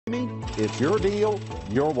It's your deal,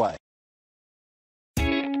 your way.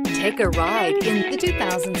 Take a ride in the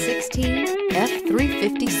 2016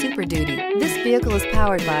 F-350 Super Duty. This vehicle is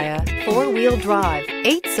powered by a 4-wheel drive,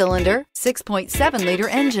 8-cylinder, 6.7-liter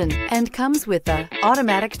engine and comes with an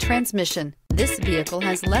automatic transmission. This vehicle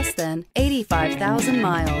has less than 85,000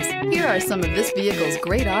 miles. Here are some of this vehicle's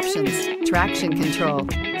great options: traction control,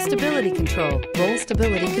 stability control, roll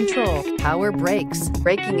stability control, power brakes,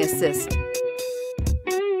 braking assist.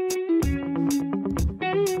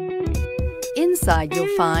 Inside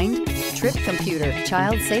you'll find trip computer,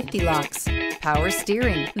 child safety locks, power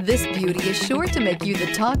steering. This beauty is sure to make you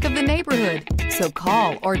the talk of the neighborhood. So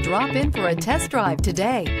call or drop in for a test drive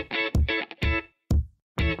today.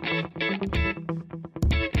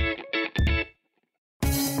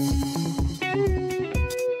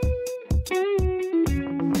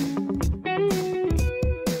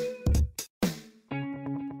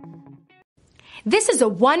 This is a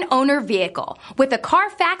one-owner vehicle with a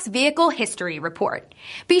Carfax Vehicle History Report.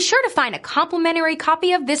 Be sure to find a complimentary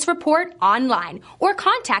copy of this report online or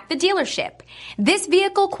contact the dealership. This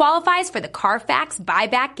vehicle qualifies for the Carfax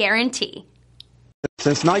Buyback Guarantee.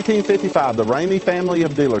 Since 1955, the Ramey family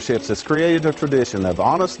of dealerships has created a tradition of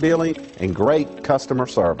honest dealing and great customer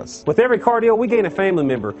service. With every car deal, we gain a family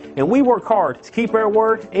member, and we work hard to keep our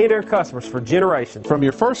word and our customers for generations. From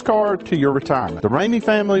your first car to your retirement, the Ramey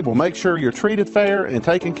family will make sure you're treated fair and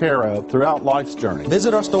taken care of throughout life's journey.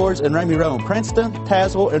 Visit our stores in Ramey Row in Princeton,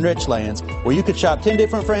 Tazewell, and Richlands, where you can shop 10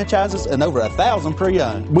 different franchises and over 1,000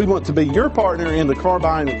 pre-owned. We want to be your partner in the car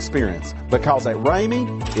buying experience because at Ramey,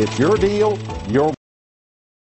 it's your deal, your